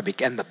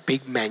claustrophobic and the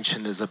big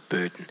mansion is a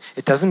burden.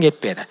 It doesn't get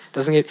better.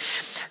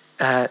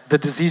 The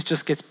disease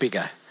just gets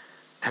bigger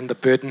and the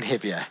burden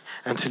heavier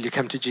until you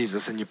come to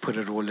Jesus and you put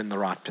it all in the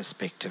right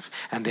perspective.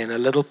 And then a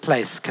little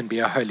place can be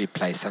a holy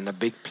place and a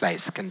big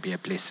place can be a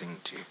blessing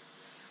too.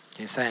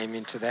 Can you say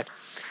amen to that?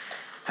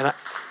 And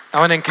I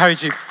want to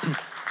encourage you.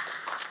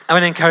 I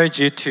want to encourage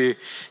you to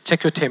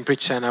check your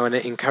temperature, and I want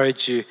to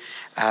encourage you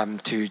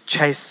to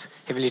chase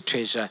heavenly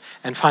treasure.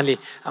 And finally,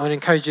 I want to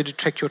encourage you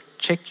to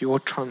check your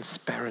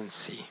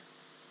transparency.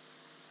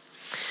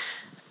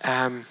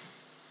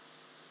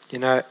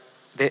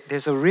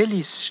 There's a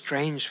really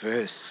strange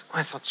verse. Well,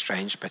 it's not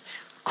strange, but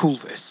cool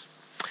verse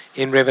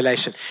in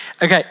Revelation.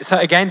 Okay, so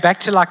again, back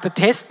to like the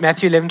test.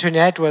 Matthew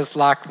 11:28 was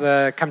like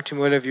the come to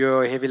me all of you who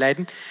are heavy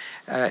laden.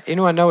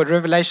 Anyone know what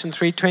Revelation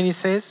 3:20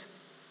 says?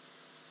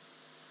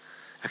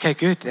 Okay,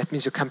 good. That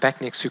means you'll come back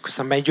next week because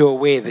I made you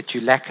aware that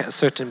you lack a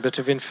certain bit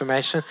of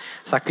information.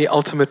 It's like the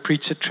ultimate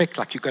preacher trick.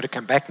 Like you've got to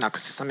come back now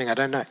because there's something I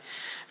don't know.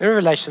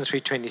 Revelation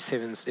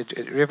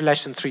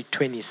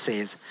 3:20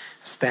 says,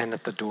 stand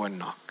at the door and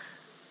knock.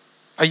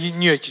 Oh, you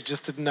knew it. You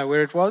just didn't know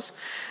where it was.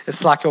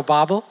 It's like your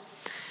Bible.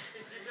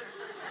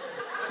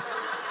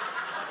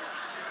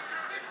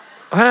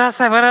 What did I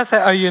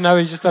say? Oh, you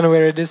just don't know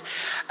where it is.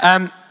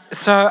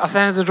 So I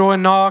stand at the door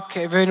and knock.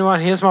 If anyone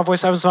hears my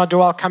voice, opens my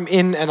door, I'll come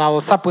in and I will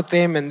sup with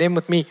them and them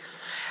with me.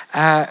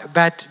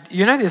 But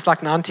there's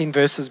like 19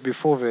 verses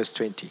before verse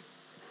 20.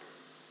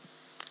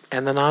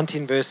 And the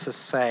 19 verses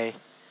say,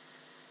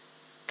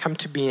 come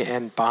to me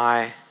and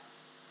buy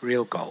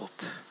real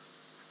gold.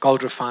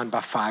 Gold refined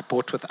by fire,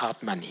 bought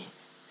without money.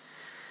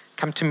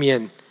 Come to me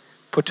and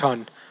put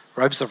on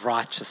robes of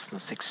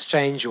righteousness.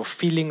 Exchange your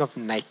feeling of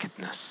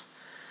nakedness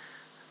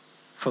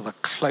for the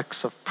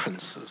cloaks of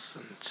princes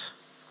and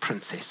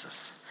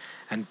princesses.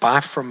 And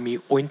buy from me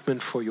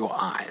ointment for your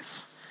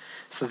eyes,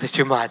 so that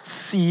you might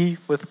see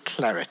with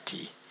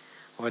clarity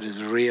what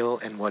is real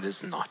and what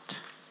is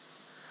not.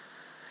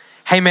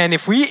 Hey man,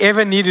 if we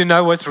ever need to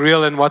know what's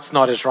real and what's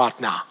not, it's right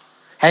now.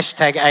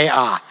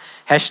 #AI.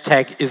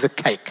 #is a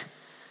cake.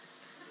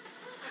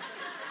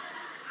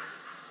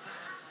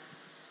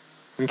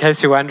 In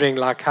case you're wondering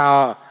like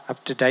how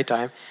up to date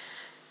I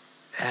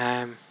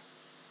am.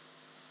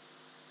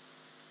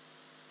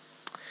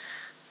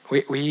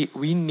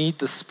 We need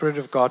the Spirit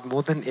of God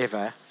more than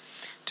ever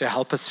to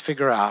help us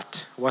figure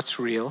out what's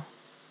real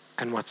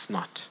and what's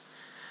not.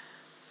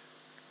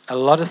 A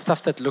lot of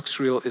stuff that looks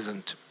real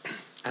isn't.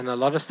 And a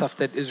lot of stuff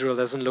that is real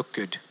doesn't look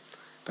good,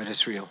 but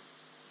it's real.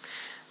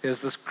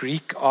 There's this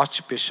Greek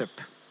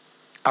archbishop.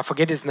 I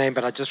forget his name,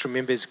 but I just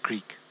remember he's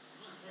Greek.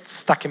 It's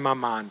stuck in my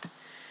mind.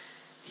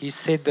 He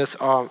said this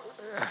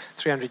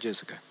 300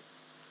 years ago.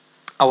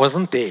 I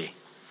wasn't there.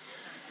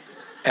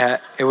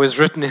 It was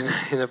written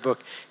in a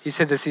book. He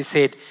said this. He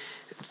said,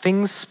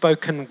 things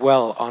spoken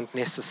well aren't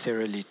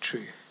necessarily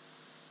true.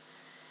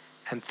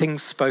 And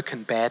things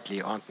spoken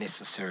badly aren't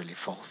necessarily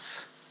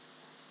false.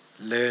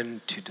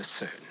 Learn to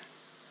discern.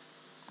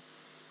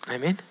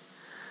 Amen?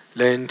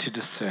 Learn to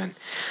discern.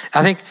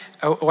 I think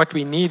what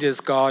we need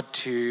is God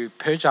to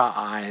purge our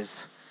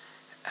eyes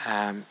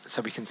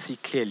so we can see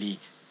clearly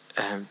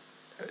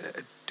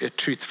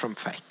truth from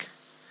fake.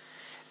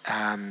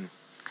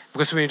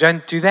 Because when we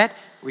don't do that,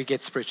 we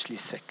get spiritually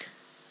sick.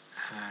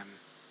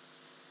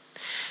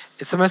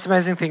 It's the most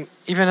amazing thing.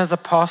 Even as a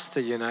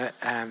pastor,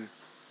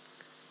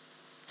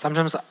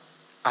 sometimes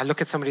I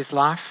look at somebody's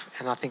life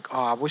and I think,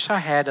 I wish I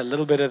had a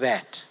little bit of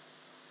that.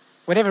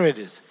 Whatever it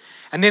is.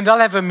 And then they'll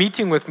have a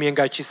meeting with me and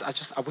go, geez,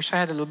 I wish I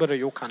had a little bit of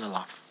your kind of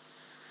life.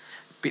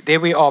 But there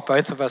we are,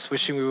 both of us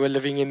wishing we were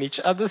living in each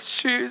other's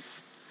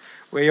shoes.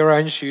 Wear your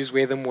own shoes,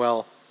 wear them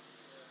well.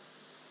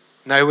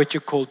 Know what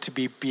you're called to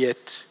be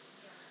it.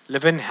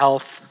 Live in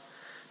health.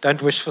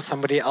 Don't wish for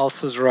somebody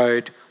else's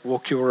road.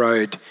 Walk your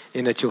road.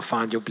 In it, you'll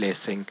find your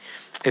blessing.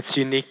 It's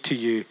unique to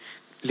you.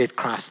 Let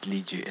Christ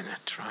lead you in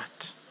it,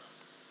 right?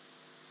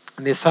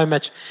 And there's so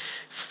much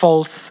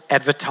false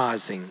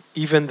advertising.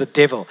 Even the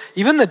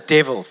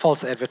devil,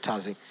 false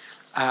advertising.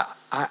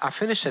 I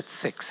finish at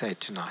 6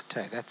 tonight.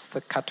 That's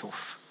the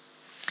cutoff.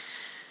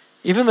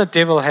 Even the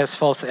devil has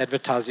false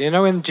advertising.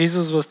 When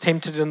Jesus was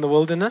tempted in the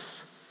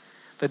wilderness,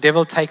 the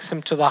devil takes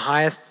him to the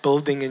highest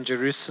building in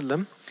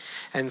Jerusalem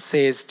and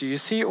says, do you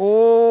see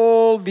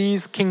all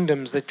these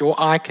kingdoms that your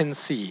eye can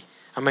see?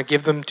 I'm going to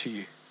give them to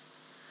you.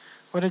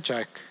 What a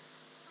joke.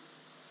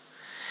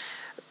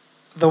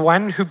 The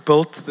one who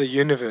built the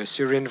universe,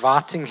 you're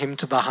inviting him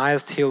to the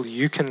highest hill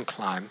you can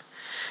climb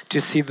to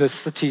see the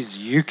cities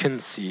you can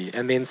see,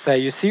 and then say,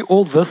 you see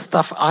all this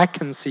stuff I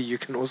can see, you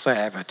can also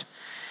have it.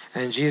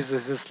 And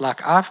Jesus is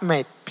like, I've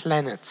made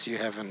planets you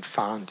haven't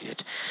found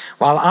yet.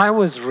 While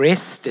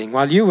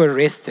you were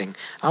resting,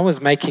 I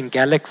was making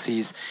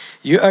galaxies.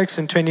 You oaks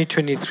in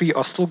 2023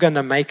 are still going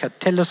to make a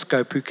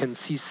telescope who can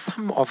see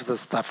some of the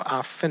stuff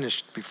I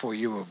finished before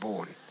you were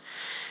born.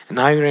 And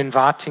now you're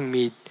inviting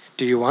me,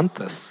 do you want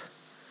this?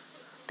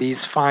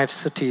 These 5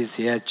 cities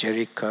here,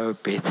 Jericho,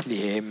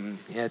 Bethlehem,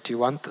 do you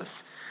want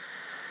this?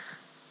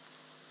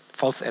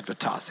 False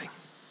advertising.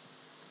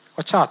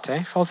 Watch out,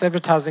 False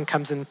advertising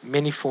comes in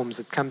many forms.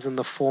 It comes in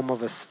the form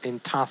of an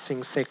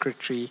enticing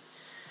secretary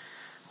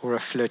or a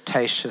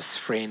flirtatious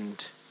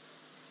friend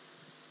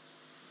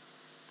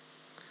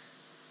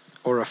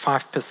or a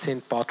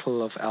 5%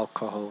 bottle of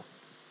alcohol.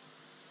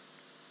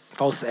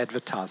 False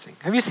advertising.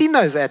 Have you seen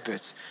those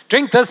adverts?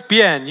 Drink this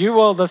beer and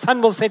the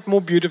sun will set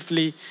more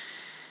beautifully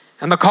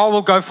and the car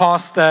will go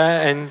faster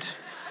and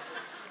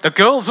The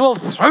girls will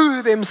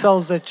throw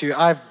themselves at you.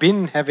 I've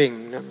been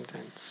having, no,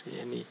 don't see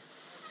any.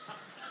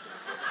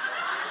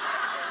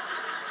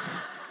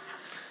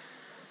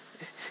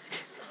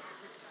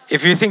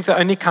 If you think the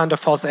only kind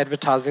of false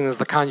advertising is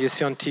the kind you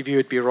see on TV,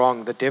 you'd be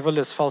wrong. The devil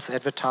is false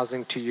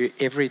advertising to you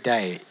every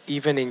day,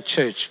 even in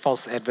church,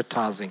 false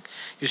advertising.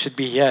 You should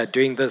be here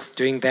doing this,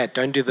 doing that.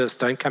 Don't do this,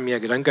 don't come here,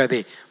 don't go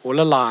there. All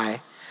a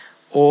lie,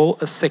 all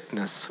a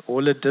sickness,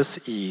 all a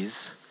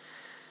disease.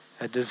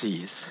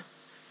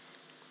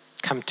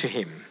 Come to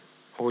him,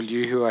 all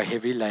you who are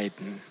heavy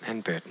laden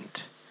and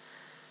burdened,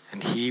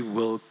 and he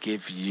will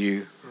give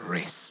you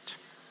rest.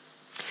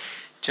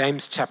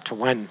 James chapter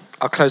 1,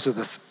 I'll close with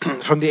this.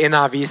 From the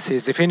NIV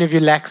says, if any of you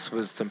lacks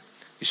wisdom,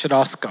 you should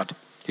ask God,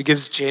 who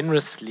gives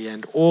generously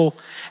and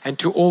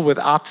to all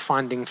without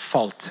finding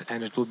fault,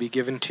 and it will be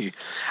given to you.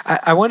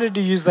 I wanted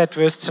to use that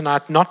verse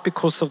tonight, not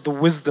because of the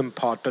wisdom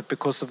part, but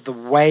because of the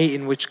way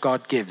in which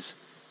God gives.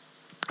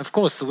 Of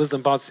course, the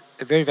wisdom part is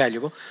very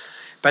valuable,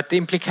 but the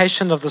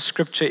implication of the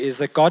scripture is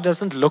that God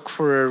doesn't look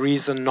for a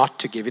reason not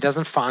to give. He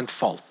doesn't find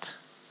fault.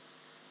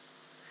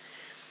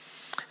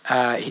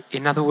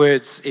 In other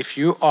words, if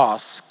you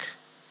ask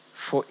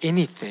for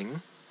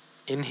anything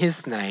in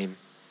his name,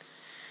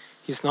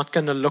 he's not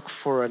going to look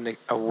for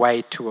a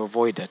way to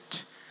avoid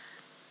it.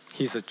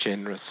 He's a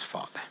generous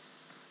Father.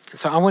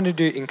 So I wanted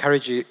to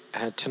encourage you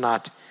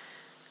tonight.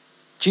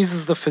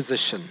 Jesus the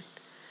physician,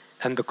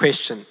 and the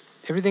question,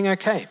 everything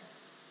okay?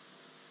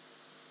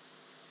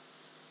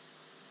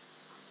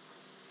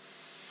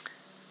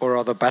 Or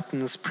are the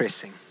buttons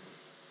pressing?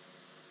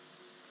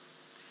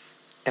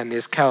 And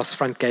there's chaos,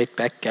 front gate,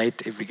 back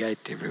gate,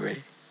 everywhere.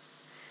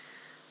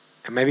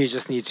 And maybe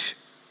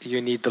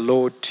you need the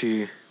Lord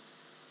to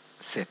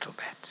settle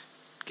that,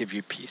 give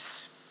you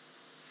peace.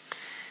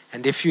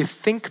 And if you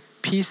think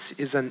peace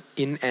is in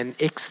an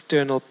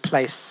external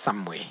place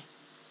somewhere,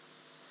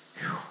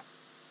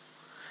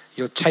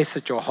 you'll chase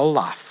it your whole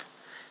life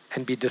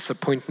and be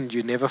disappointed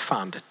you never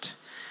found it.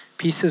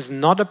 Peace is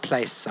not a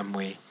place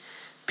somewhere.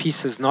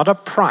 Peace is not a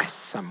price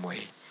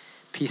somewhere.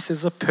 Peace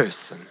is a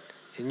person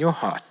in your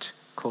heart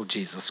called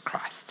Jesus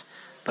Christ,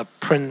 the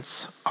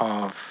Prince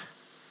of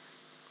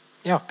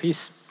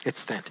peace.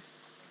 Let's stand.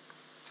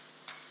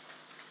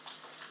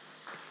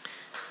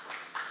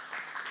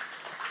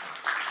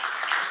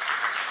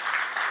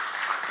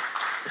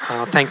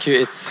 Thank you.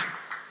 It's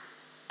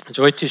a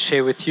joy to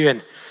share with you,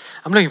 and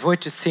I'm looking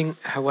forward to seeing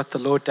what the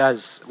Lord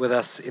does with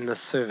us in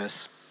this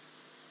service.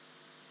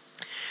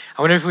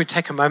 I wonder if we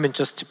take a moment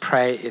just to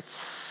pray. It's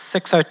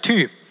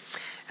 6:02,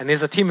 and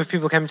there's a team of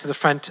people coming to the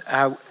front.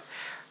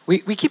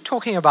 We keep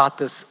talking about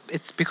this.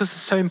 It's because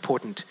it's so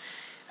important.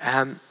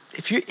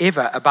 If you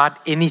ever, about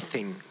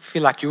anything,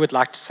 feel like you would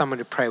like someone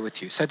to pray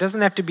with you, so it doesn't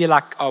have to be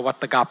like,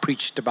 what the guy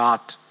preached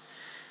about,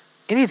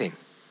 anything.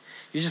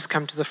 You just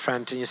come to the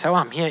front and you say,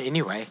 I'm here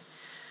anyway.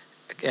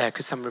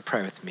 Could someone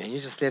pray with me? And you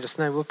just let us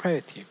know, we'll pray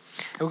with you.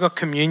 And we've got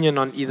communion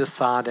on either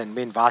side, and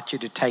we invite you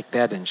to take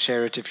that and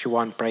share it if you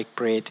want, break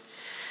bread.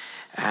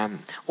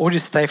 Or to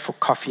stay for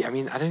coffee.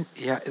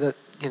 The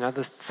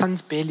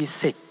sun's barely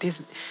set.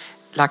 There's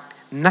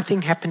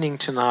nothing happening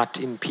tonight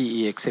in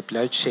PE except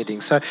load shedding.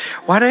 So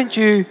why don't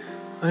you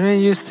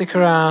stick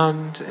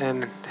around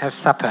and have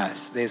supper?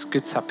 There's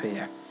good supper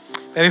here.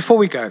 But before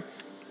we go,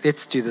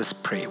 let's do this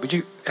prayer. Would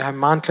you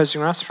mind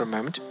closing your eyes for a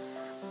moment?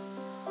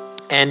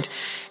 And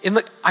in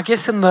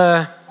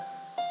the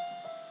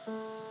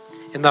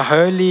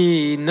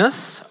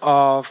holiness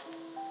of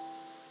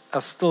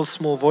a still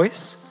small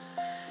voice,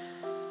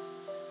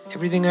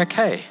 everything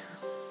okay?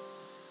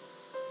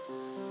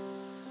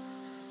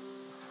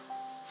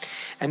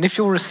 And if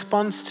your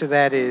response to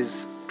that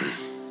is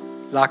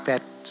like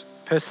that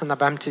person I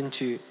bumped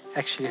into,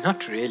 actually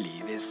not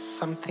really, there's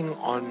something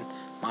on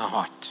my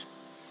heart.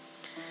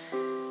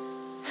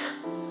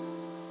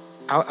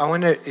 I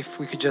wonder if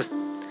we could just,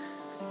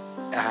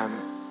 a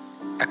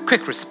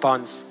quick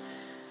response,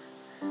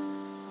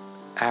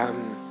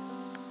 and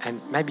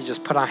maybe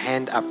just put our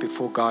hand up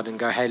before God and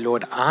go, hey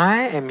Lord,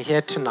 I am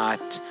here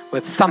tonight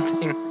with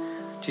something,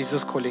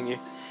 Jesus calling you.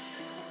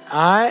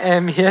 I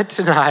am here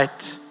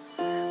tonight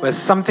with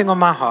something on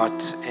my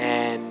heart,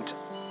 and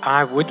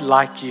I would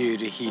like you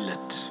to heal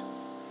it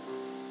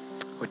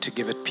or to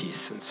give it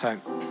peace. And so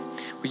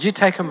would you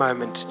take a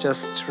moment,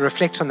 just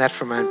reflect on that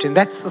for a moment, and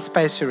that's the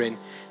space you're in.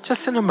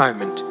 Just in a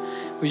moment,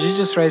 would you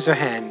just raise your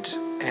hand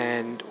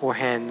or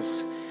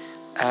hands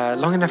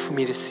long enough for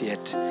me to see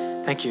it?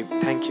 Thank you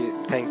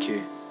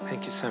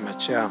so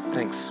much.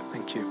 Thanks,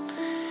 thank you.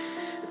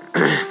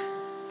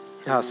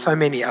 So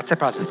many, I'd say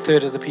about a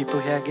third of the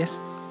people here, I guess.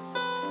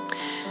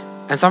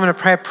 And so I'm going to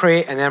pray a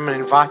prayer, and then I'm going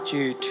to invite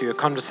you to a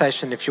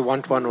conversation if you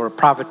want one, or a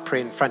private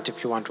prayer in front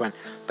if you want one.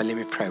 But let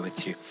me pray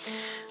with you.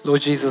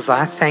 Lord Jesus,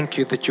 I thank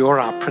you that you're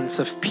our Prince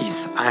of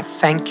Peace. I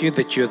thank you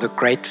that you're the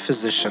great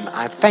physician.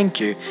 I thank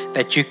you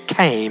that you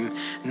came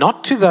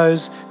not to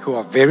those who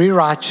are very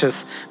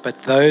righteous, but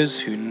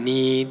those who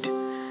need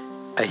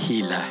a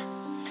healer.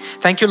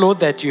 Thank you, Lord,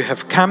 that you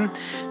have come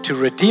to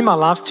redeem our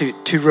lives,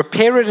 to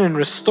repair it and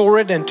restore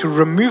it, and to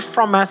remove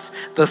from us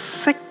the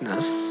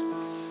sickness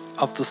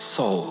of the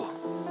soul.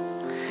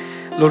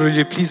 Lord, will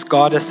you please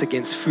guard us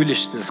against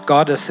foolishness,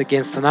 guard us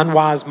against an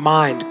unwise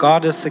mind,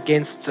 guard us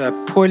against a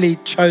poorly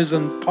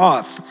chosen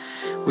path.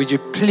 Would you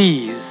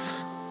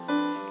please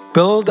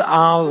build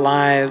our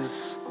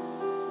lives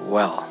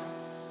well?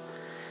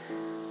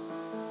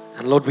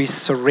 And Lord, we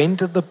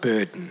surrender the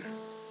burden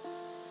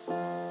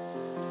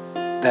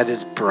that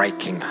is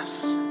breaking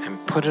us and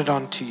put it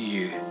onto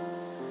you,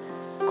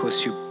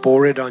 because you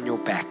bore it on your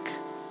back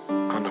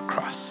on a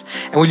cross.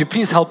 And will you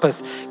please help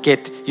us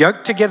get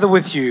yoked together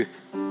with you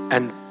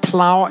and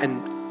plow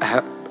and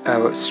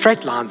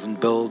straight lines and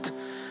build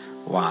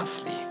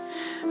wisely.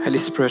 Holy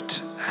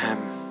Spirit,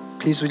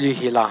 please will you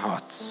heal our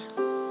hearts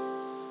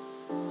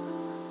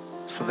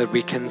so that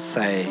we can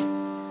say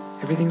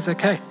everything's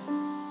okay.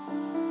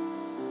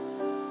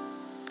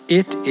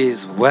 It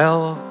is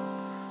well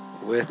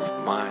with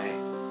my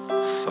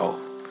soul.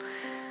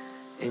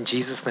 In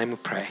Jesus' name we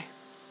pray.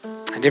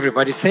 And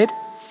everybody said,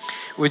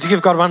 would you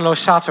give God one little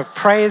shout of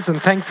praise and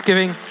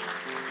thanksgiving?